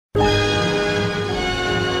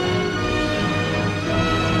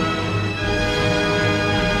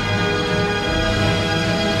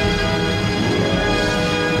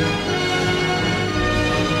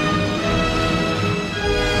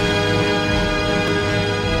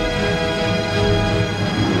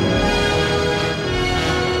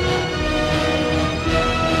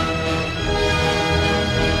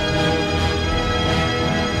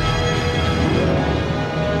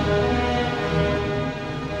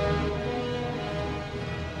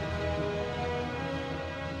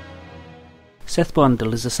Seth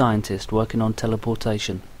Brundle is a scientist working on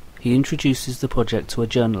teleportation. He introduces the project to a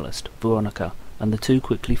journalist, Veronica, and the two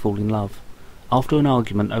quickly fall in love. After an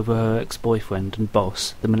argument over her ex-boyfriend and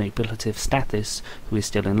boss, the manipulative Stathis, who is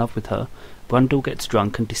still in love with her, Brundle gets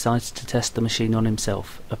drunk and decides to test the machine on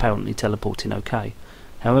himself, apparently teleporting okay.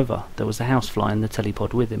 However, there was a housefly in the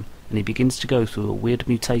telepod with him, and he begins to go through a weird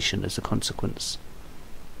mutation as a consequence.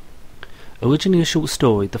 Originally a short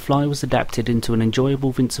story, The Fly was adapted into an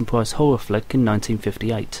enjoyable Vincent Price horror flick in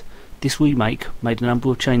 1958. This remake made a number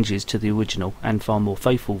of changes to the original and far more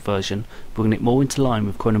faithful version, bringing it more into line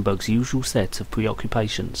with Cronenberg's usual set of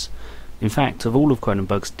preoccupations. In fact, of all of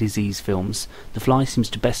Cronenberg's disease films, The Fly seems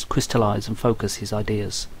to best crystallise and focus his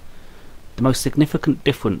ideas. The most significant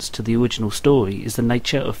difference to the original story is the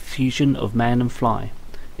nature of fusion of man and fly.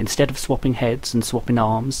 Instead of swapping heads and swapping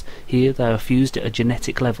arms, here they are fused at a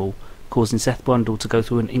genetic level, causing Seth Brundle to go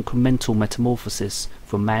through an incremental metamorphosis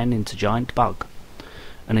from man into giant bug.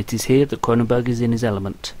 And it is here that Cronenberg is in his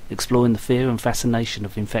element, exploring the fear and fascination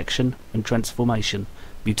of infection and transformation,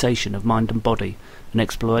 mutation of mind and body, an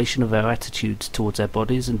exploration of our attitudes towards our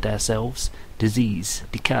bodies and ourselves, disease,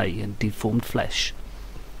 decay and deformed flesh.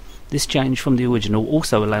 This change from the original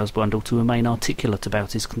also allows Brundle to remain articulate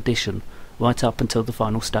about his condition, right up until the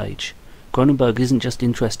final stage. Cronenberg isn't just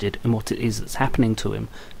interested in what it is that's happening to him,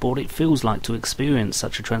 but what it feels like to experience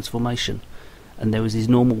such a transformation. And there is his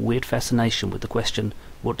normal weird fascination with the question,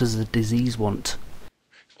 what does the disease want?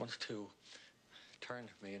 It wants to turn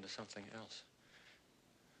me into something else.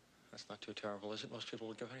 That's not too terrible, is it? Most people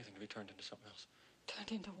would give anything to be turned into something else.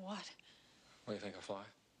 Turned into what? What do you think, a fly?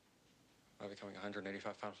 Am I becoming a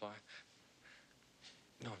 185-pound fly?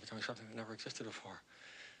 No, I'm becoming something that never existed before.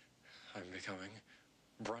 I'm becoming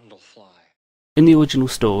Brundle Fly. In the original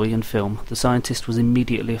story and film, the scientist was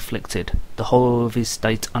immediately afflicted, the horror of his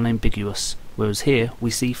state unambiguous, whereas here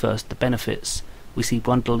we see first the benefits. We see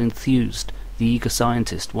Brundle enthused, the eager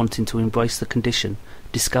scientist wanting to embrace the condition,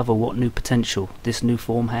 discover what new potential this new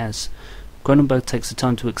form has. Cronenberg takes the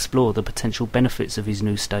time to explore the potential benefits of his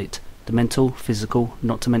new state, the mental, physical,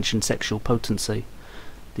 not to mention sexual potency.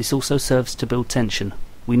 This also serves to build tension.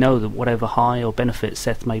 We know that whatever high or benefit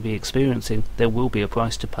Seth may be experiencing, there will be a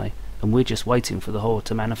price to pay, and we're just waiting for the horror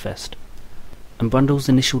to manifest. And Brundle's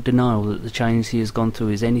initial denial that the change he has gone through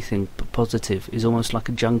is anything but positive is almost like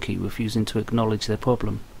a junkie refusing to acknowledge their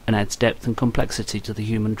problem, and adds depth and complexity to the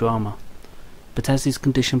human drama. But as his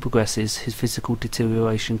condition progresses, his physical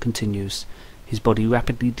deterioration continues. His body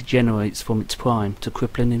rapidly degenerates from its prime to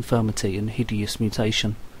crippling infirmity and hideous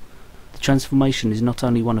mutation. The transformation is not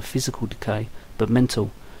only one of physical decay, but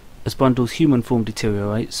mental. As Brundle's human form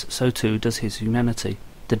deteriorates, so too does his humanity.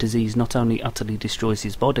 The disease not only utterly destroys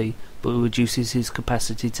his body, but reduces his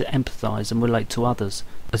capacity to empathise and relate to others,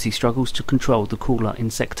 as he struggles to control the cooler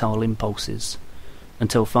insectile impulses.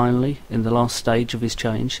 Until finally, in the last stage of his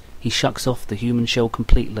change, he shucks off the human shell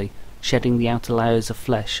completely, shedding the outer layers of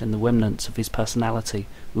flesh and the remnants of his personality,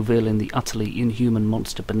 revealing the utterly inhuman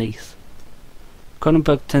monster beneath.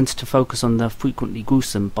 Cronenberg tends to focus on the frequently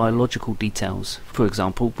gruesome biological details, for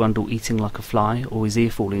example Brundle eating like a fly or his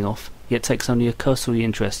ear falling off, yet takes only a cursory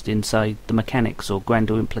interest in, say, the mechanics or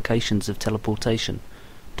grander implications of teleportation.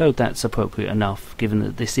 Though that's appropriate enough, given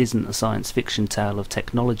that this isn't a science fiction tale of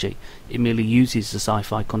technology, it merely uses the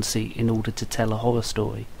sci-fi conceit in order to tell a horror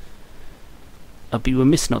story. I'd be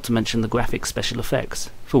remiss not to mention the graphic special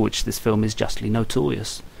effects, for which this film is justly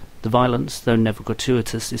notorious. The violence, though never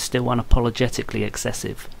gratuitous, is still unapologetically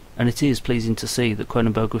excessive, and it is pleasing to see that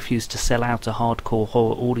Cronenberg refused to sell out a hardcore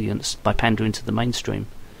horror audience by pandering to the mainstream.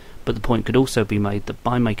 But the point could also be made that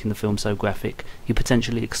by making the film so graphic, he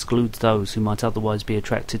potentially excludes those who might otherwise be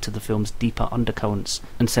attracted to the film's deeper undercurrents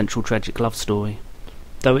and central tragic love story.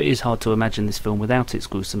 Though it is hard to imagine this film without its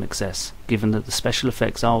gruesome excess, given that the special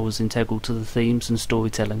effects are as integral to the themes and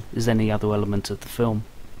storytelling as any other element of the film.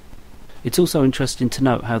 It's also interesting to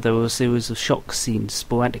note how there were a series of shock scenes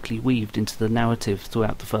sporadically weaved into the narrative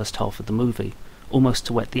throughout the first half of the movie, almost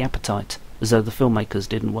to whet the appetite, as though the filmmakers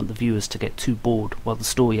didn't want the viewers to get too bored while the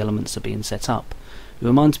story elements are being set up. It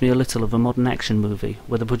reminds me a little of a modern action movie,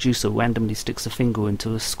 where the producer randomly sticks a finger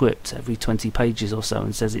into a script every 20 pages or so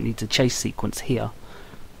and says it needs a chase sequence here.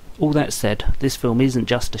 All that said, this film isn't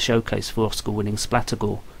just a showcase for Oscar-winning splatter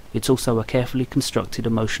gore, it's also a carefully constructed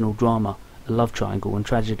emotional drama, a love triangle and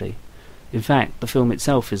tragedy. In fact, the film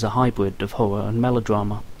itself is a hybrid of horror and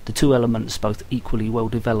melodrama, the two elements both equally well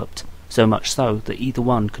developed, so much so that either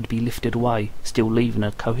one could be lifted away, still leaving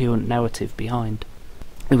a coherent narrative behind.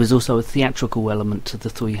 There was also a theatrical element to the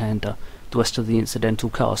three-hander, the rest of the incidental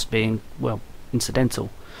cast being, well, incidental,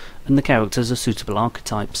 and the characters are suitable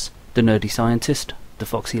archetypes: the nerdy scientist, the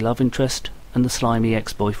foxy love interest, and the slimy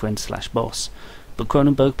ex-boyfriend/boss, but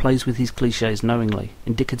Cronenberg plays with his clichés knowingly,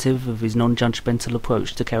 indicative of his non-judgmental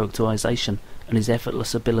approach to characterization and his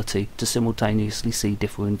effortless ability to simultaneously see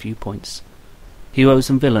differing viewpoints. Heroes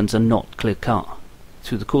and villains are not clear-cut.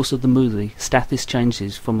 Through the course of the movie, Stathis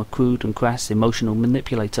changes from a crude and crass emotional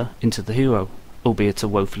manipulator into the hero, albeit a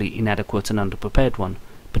woefully inadequate and underprepared one,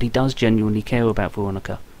 but he does genuinely care about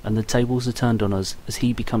Veronica, and the tables are turned on us as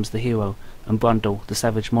he becomes the hero, and Brundle, the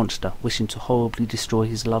savage monster, wishing to horribly destroy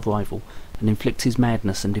his love rival, and inflict his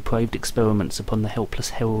madness and depraved experiments upon the helpless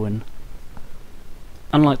heroine.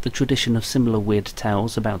 Unlike the tradition of similar weird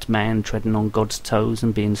tales about man treading on God's toes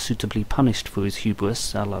and being suitably punished for his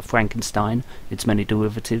hubris, a la Frankenstein, its many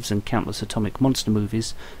derivatives and countless atomic monster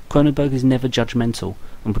movies, Cronenberg is never judgmental,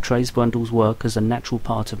 and portrays Brundle's work as a natural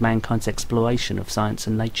part of mankind's exploration of science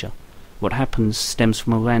and nature. What happens stems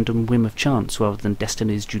from a random whim of chance rather than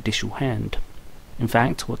destiny's judicial hand. In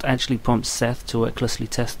fact, what actually prompts Seth to recklessly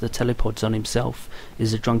test the telepods on himself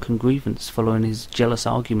is a drunken grievance following his jealous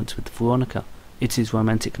arguments with Veronica. It is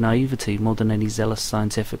romantic naivety more than any zealous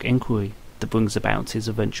scientific inquiry that brings about his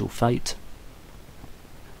eventual fate.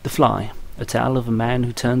 The Fly, a tale of a man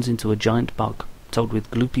who turns into a giant bug, told with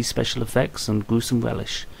gloopy special effects and gruesome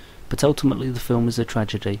relish, but ultimately the film is a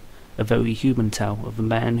tragedy, a very human tale of a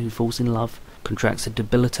man who falls in love, contracts a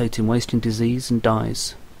debilitating wasting disease and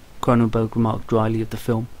dies. Cronenberg remarked dryly of the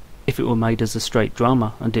film, "If it were made as a straight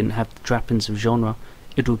drama and didn't have the trappings of genre,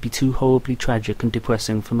 it would be too horribly tragic and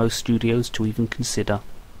depressing for most studios to even consider."